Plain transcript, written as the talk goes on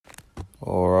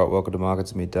All right, welcome to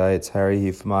Markets Midday. It's Harry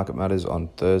here for Market Matters on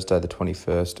Thursday, the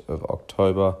 21st of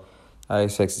October.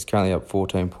 ASX is currently up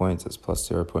 14 points. That's plus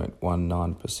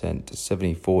 0.19% to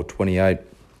 74.28.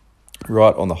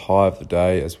 Right on the high of the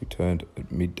day as we turned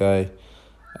at midday.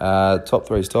 Top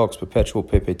three stocks, Perpetual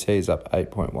PPT is up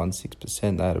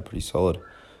 8.16%. They had a pretty solid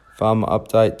FUM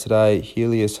update today.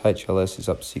 Helios HLS is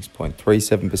up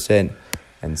 6.37%.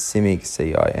 And CIMIC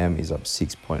CIM is up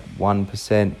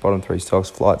 6.1%. Bottom three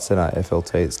stocks, Flight Centre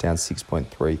FLT, it's down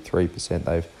 6.33%.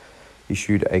 They've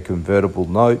issued a convertible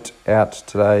note out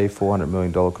today, $400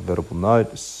 million convertible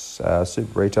note.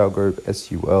 Super Retail Group,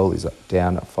 SUL, is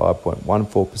down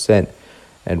 5.14%.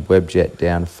 And Webjet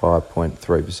down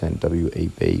 5.3%.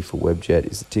 WEB for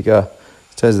Webjet is the ticker.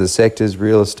 In terms of the sectors,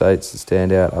 real estate's the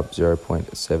standout, up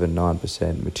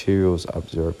 0.79%. Materials up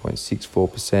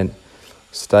 0.64%.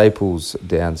 Staples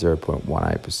down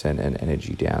 0.18% and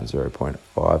energy down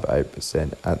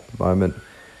 0.58% at the moment.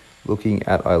 Looking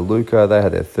at Iluka, they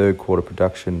had their third quarter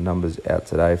production numbers out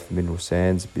today for the mineral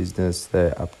sands business.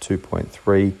 They're up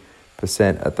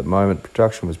 2.3% at the moment.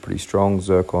 Production was pretty strong.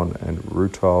 Zircon and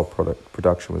rutile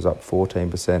production was up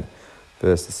 14%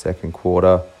 versus the second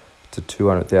quarter to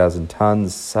 200,000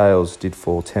 tonnes. Sales did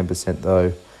fall 10%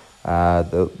 though.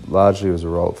 Largely was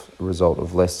a result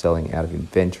of less selling out of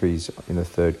inventories in the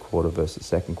third quarter versus the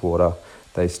second quarter.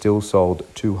 They still sold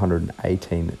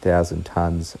 218,000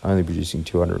 tonnes, only producing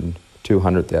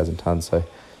 200,000 tonnes, so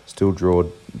still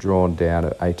drawn down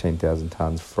at 18,000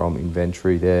 tonnes from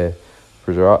inventory there.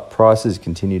 Prices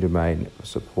continue to remain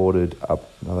supported, up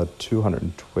another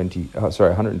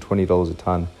 $120 a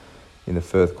tonne in the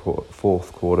fourth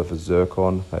quarter for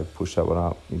zircon. They've pushed that one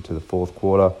up into the fourth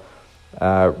quarter.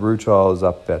 Rutile is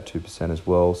up about 2% as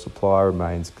well. Supply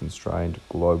remains constrained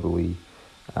globally.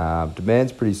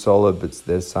 Demand's pretty solid, but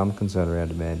there's some concern around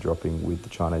demand dropping with the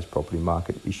Chinese property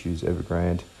market issues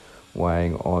Evergrande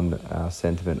weighing on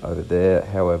sentiment over there.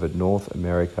 However, North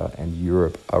America and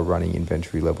Europe are running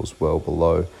inventory levels well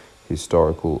below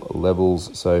historical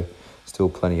levels, so still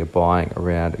plenty of buying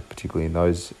around, particularly in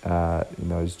those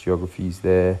geographies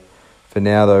there. For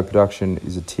now, though, production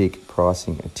is a tick,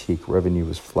 pricing a tick. Revenue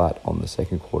was flat on the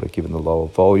second quarter given the lower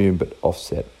volume, but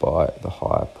offset by the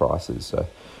higher prices. So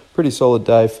pretty solid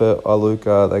day for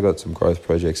Iluka. They got some growth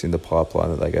projects in the pipeline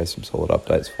that they gave some solid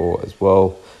updates for as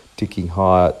well. Ticking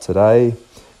higher today.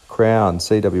 Crown,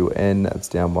 CWN, that's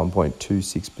down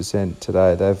 1.26%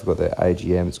 today. They've got their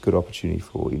AGM. It's a good opportunity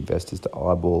for investors to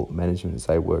eyeball management as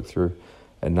they work through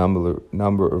a number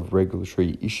of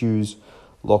regulatory issues.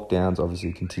 Lockdowns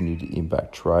obviously continue to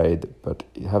impact trade, but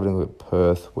having a look at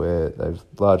Perth, where they've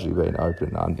largely been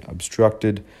open and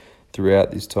unobstructed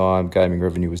throughout this time, gaming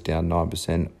revenue was down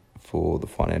 9% for the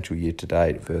financial year to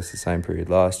date versus the same period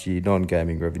last year.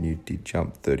 Non-gaming revenue did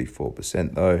jump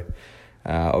 34% though.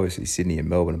 Obviously, Sydney and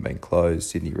Melbourne have been closed.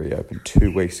 Sydney reopened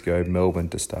 2 weeks ago. Melbourne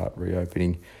to start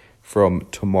reopening from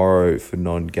tomorrow for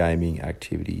non-gaming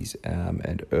activities,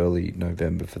 and early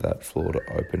November for that floor to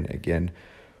open again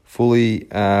fully.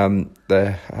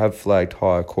 They have flagged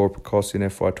higher corporate costs in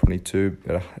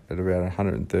FY22 at around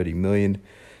 130 million.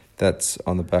 That's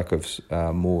on the back of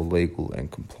more legal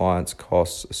and compliance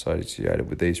costs associated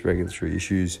with these regulatory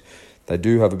issues. They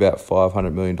do have about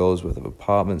 $500 million worth of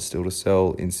apartments still to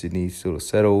sell in Sydney, still to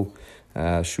settle.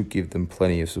 Should give them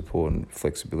plenty of support and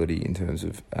flexibility in terms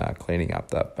of cleaning up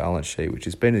that balance sheet, which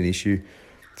has been an issue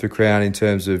for Crown in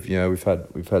terms of,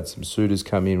 we've had some suitors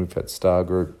come in, we've had Star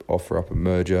Group offer up a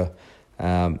merger,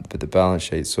 but the balance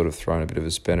sheet's sort of thrown a bit of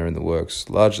a spanner in the works,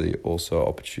 largely also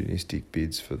opportunistic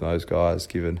bids for those guys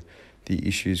given the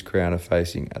issues Crown are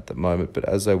facing at the moment. But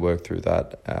as they work through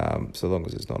that, so long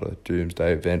as it's not a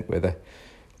doomsday event where they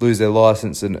lose their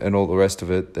licence and all the rest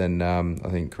of it, then I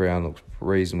think Crown looks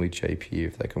reasonably cheap here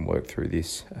if they can work through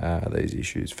these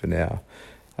issues for now.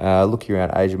 Looking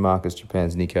around Asia markets,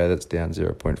 Japan's Nikkei, that's down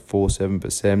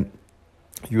 0.47%.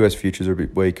 US futures are a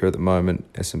bit weaker at the moment.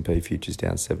 S&P futures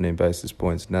down 17 basis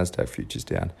points. Nasdaq futures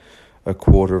down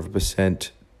 0.25%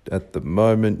 at the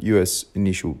moment. US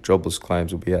initial jobless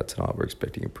claims will be out tonight. We're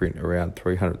expecting a print around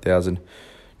 300,000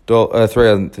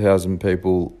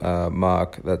 people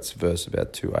mark. That's versus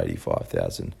about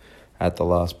 285,000 at the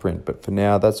last print. But for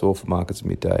now, that's all for Markets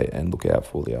Midday, and look out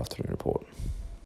for the afternoon report.